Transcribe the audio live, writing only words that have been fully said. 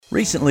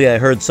Recently, I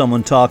heard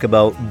someone talk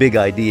about big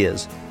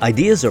ideas.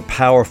 Ideas are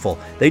powerful.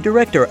 They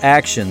direct our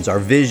actions, our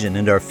vision,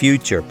 and our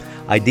future.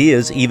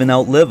 Ideas even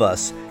outlive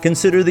us.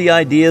 Consider the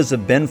ideas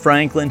of Ben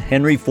Franklin,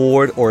 Henry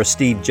Ford, or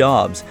Steve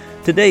Jobs.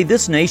 Today,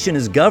 this nation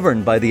is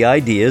governed by the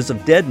ideas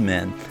of dead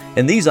men,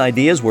 and these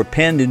ideas were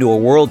penned into a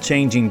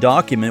world-changing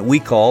document we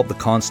call the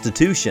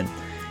Constitution.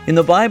 In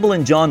the Bible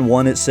in John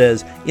 1 it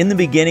says, "In the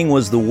beginning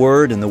was the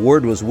Word, and the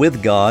Word was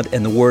with God,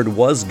 and the Word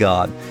was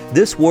God."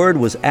 This Word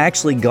was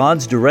actually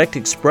God's direct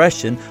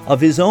expression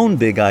of His own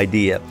big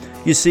idea.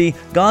 You see,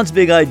 God's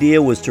big idea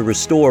was to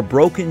restore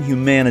broken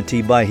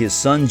humanity by His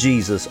Son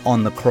Jesus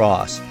on the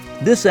cross.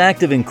 This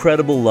act of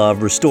incredible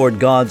love restored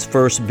God's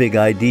first big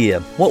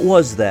idea. What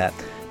was that?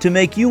 To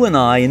make you and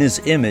I in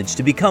His image,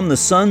 to become the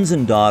sons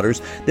and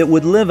daughters that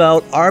would live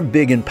out our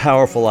big and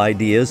powerful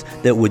ideas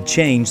that would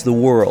change the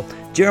world.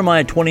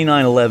 Jeremiah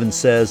 29:11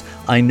 says,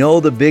 "I know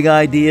the big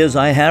ideas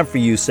I have for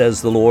you,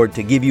 says the Lord,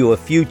 to give you a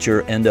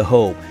future and a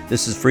hope."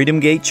 This is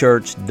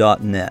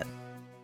freedomgatechurch.net.